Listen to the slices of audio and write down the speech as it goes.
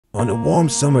On a warm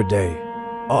summer day,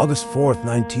 August 4th,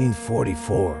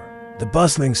 1944, the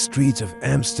bustling streets of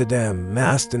Amsterdam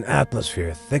masked an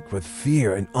atmosphere thick with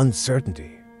fear and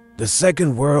uncertainty. The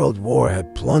Second World War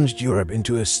had plunged Europe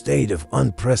into a state of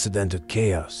unprecedented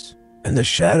chaos, and the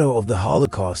shadow of the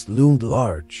Holocaust loomed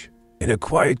large. In a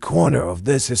quiet corner of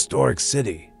this historic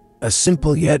city, a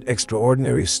simple yet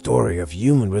extraordinary story of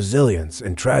human resilience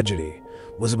and tragedy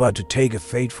was about to take a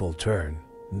fateful turn.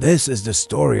 This is the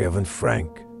story of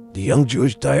FRANCK, the young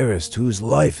Jewish diarist whose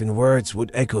life in words would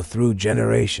echo through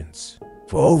generations.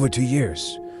 For over 2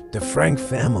 years, the FRANCK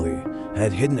family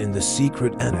had hidden in the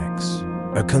Secret Annex,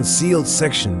 a concealed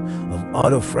section of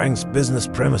Otto Frank's business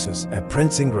premises at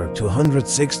Prinsengracht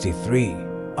 263.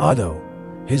 Otto,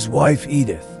 his wife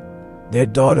Edith, their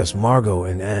daughters Margot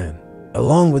and Anne,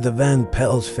 along with the Van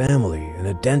Pels family and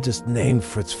a dentist named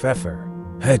Fritz Pfeffer,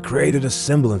 had created a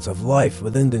semblance of life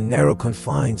within the narrow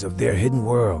confines of their hidden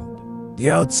world. The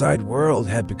outside world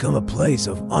had become a place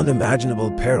of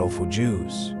unimaginable peril for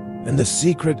Jews, and the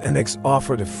Secret Annex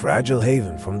offered a fragile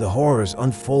haven from the horrors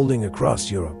unfolding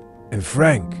across Europe. And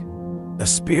FRANCK, a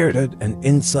spirited and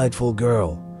insightful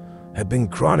girl, had been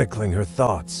chronicling her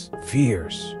thoughts,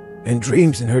 fears, and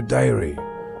dreams in her diary,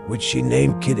 which she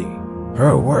named Kitty.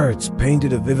 Her words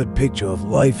painted a vivid picture of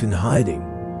life in hiding,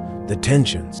 the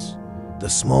tensions, the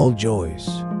small joys,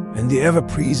 and the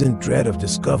ever-present dread of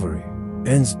discovery.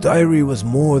 Anne's diary was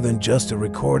more than just a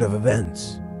record of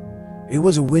events. It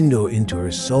was a window into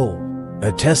her soul,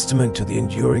 a testament to the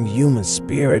enduring human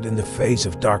spirit in the face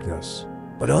of darkness.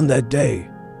 But on that day,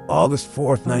 August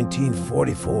 4th,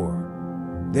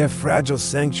 1944, their fragile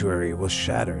sanctuary was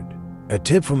shattered. A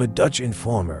tip from a Dutch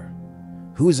informer,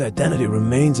 whose identity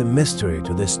remains a mystery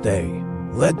to this day,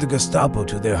 led the Gestapo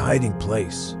to their hiding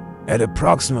place. At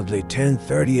approximately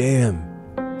 10:30 a.m.,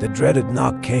 the dreaded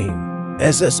knock came.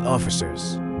 SS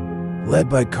officers, led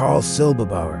by Karl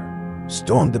Silberbauer,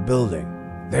 stormed the building.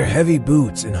 Their heavy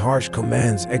boots and harsh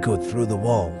commands echoed through the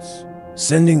walls,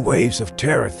 sending waves of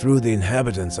terror through the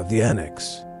inhabitants of the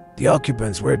annex. The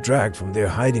occupants were dragged from their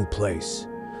hiding place,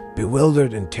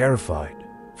 bewildered and terrified.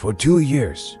 For 2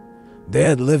 years, they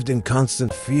had lived in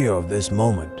constant fear of this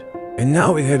moment, and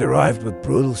now it had arrived with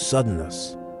brutal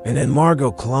suddenness. And then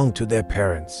Margot clung to their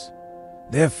parents,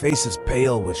 their faces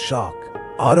pale with shock.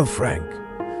 Otto Frank,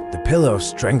 the pillar of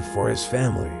strength for his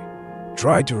family,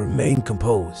 tried to remain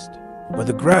composed, but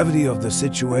the gravity of the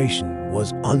situation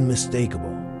was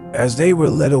unmistakable. As they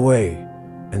were led away,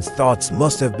 Anne's thoughts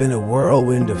must have been a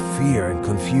whirlwind of fear and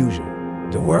confusion.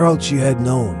 The world she had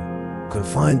known,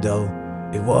 confined though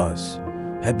it was,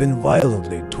 had been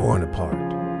violently torn apart.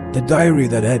 The diary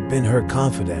that had been her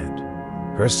confidant,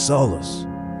 her solace,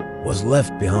 was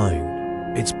left behind,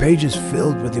 its pages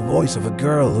filled with the voice of a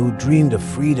girl who dreamed of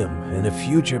freedom and a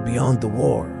future beyond the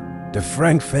war. The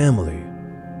FRANCK family,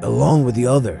 along with the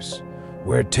others,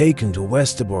 were taken to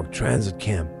Westerbork transit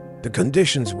camp. The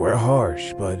conditions were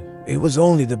harsh, but it was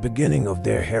only the beginning of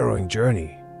their harrowing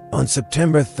journey. On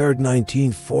September 3rd,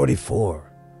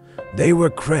 1944, they were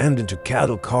crammed into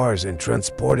cattle cars and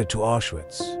transported to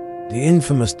Auschwitz, the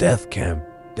infamous death camp.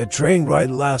 The train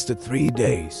ride lasted 3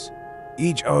 days,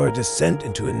 each hour descent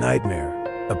into a nightmare.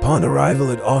 Upon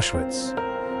arrival at Auschwitz,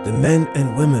 the men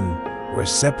and women were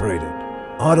separated.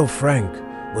 Otto Frank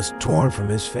was torn from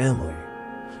his family,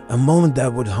 a moment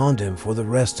that would haunt him for the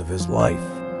rest of his life.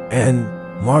 And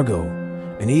Margot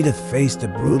and Edith faced the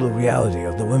brutal reality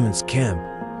of the women's camp,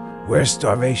 where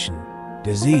starvation,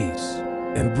 disease,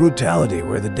 and brutality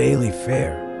were the daily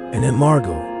fare. And then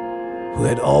Margot, who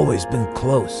had always been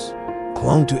close,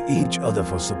 clung to each other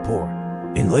for support.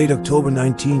 In late October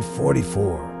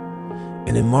 1944,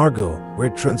 Anne and Margot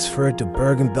were transferred to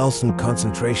Bergen-Belsen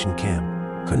concentration camp.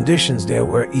 Conditions there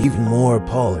were even more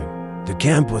appalling. The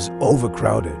camp was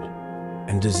overcrowded,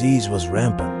 and disease was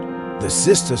rampant. The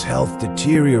sisters' health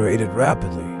deteriorated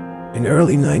rapidly. In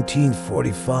early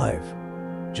 1945,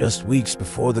 just weeks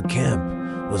before the camp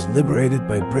was liberated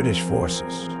by British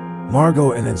forces,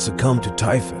 Margot and Anne succumbed to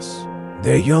typhus,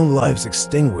 their young lives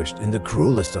extinguished in the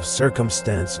cruelest of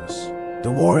circumstances.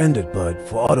 The war ended, but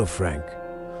for Otto Frank,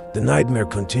 the nightmare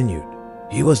continued.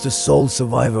 He was the sole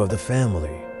survivor of the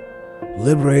family,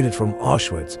 liberated from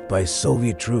Auschwitz by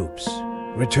Soviet troops.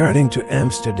 Returning to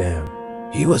Amsterdam,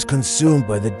 he was consumed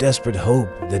by the desperate hope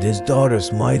that his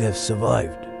daughters might have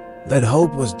survived. That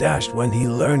hope was dashed when he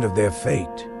learned of their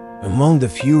fate. Among the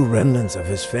few remnants of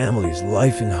his family's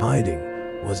life in hiding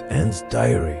was Anne's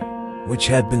diary, which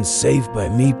had been saved by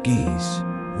Miep Gies,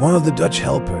 one of the Dutch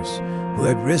helpers who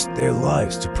had risked their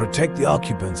lives to protect the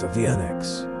occupants of the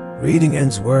annex. Reading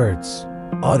Anne's words,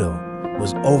 Otto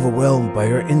was overwhelmed by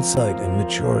her insight and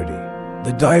maturity.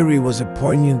 The diary was a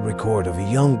poignant record of a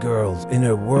young girl's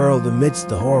inner world amidst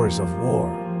the horrors of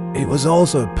war. It was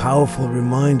also a powerful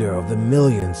reminder of the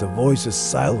millions of voices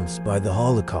silenced by the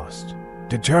Holocaust.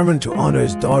 Determined to honor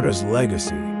his daughter's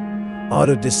legacy,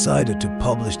 Otto decided to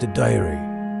publish the diary.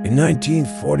 In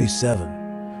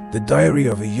 1947, the diary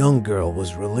of a young girl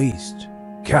was released,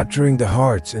 capturing the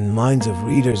hearts and minds of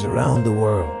readers around the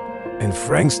world. And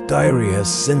Frank's diary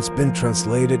has since been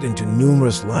translated into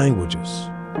numerous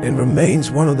languages. It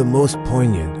remains one of the most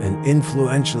poignant and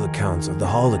influential accounts of the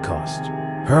Holocaust.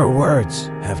 Her words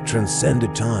have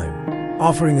transcended time,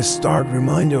 offering a stark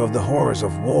reminder of the horrors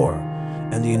of war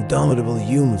and the indomitable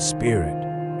human spirit.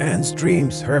 Anne's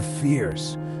dreams, her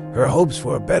fears, her hopes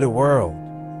for a better world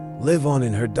live on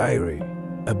in her diary,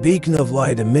 a beacon of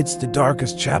light amidst the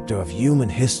darkest chapter of human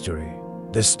history.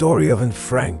 The story of Anne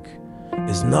Frank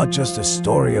is not just a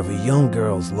story of a young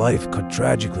girl's life cut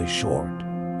tragically short.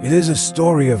 It is a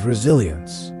story of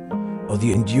resilience, of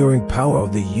the enduring power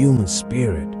of the human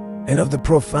spirit, and of the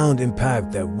profound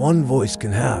impact that one voice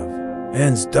can have.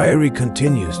 Anne's diary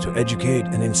continues to educate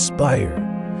and inspire,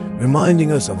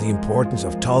 reminding us of the importance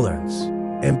of tolerance,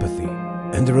 empathy,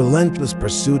 and the relentless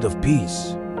pursuit of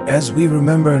peace. As we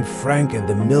remember Anne Frank and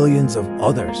the millions of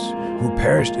others who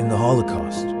perished in the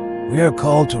Holocaust, we are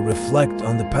called to reflect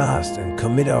on the past and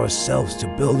commit ourselves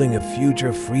to building a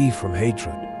future free from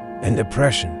hatred and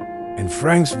oppression. And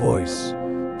Frank's voice,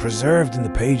 preserved in the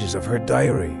pages of her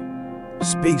diary,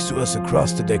 speaks to us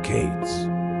across the decades,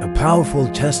 a powerful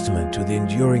testament to the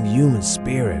enduring human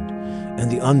spirit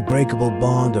and the unbreakable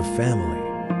bond of family.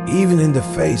 Even in the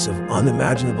face of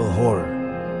unimaginable horror,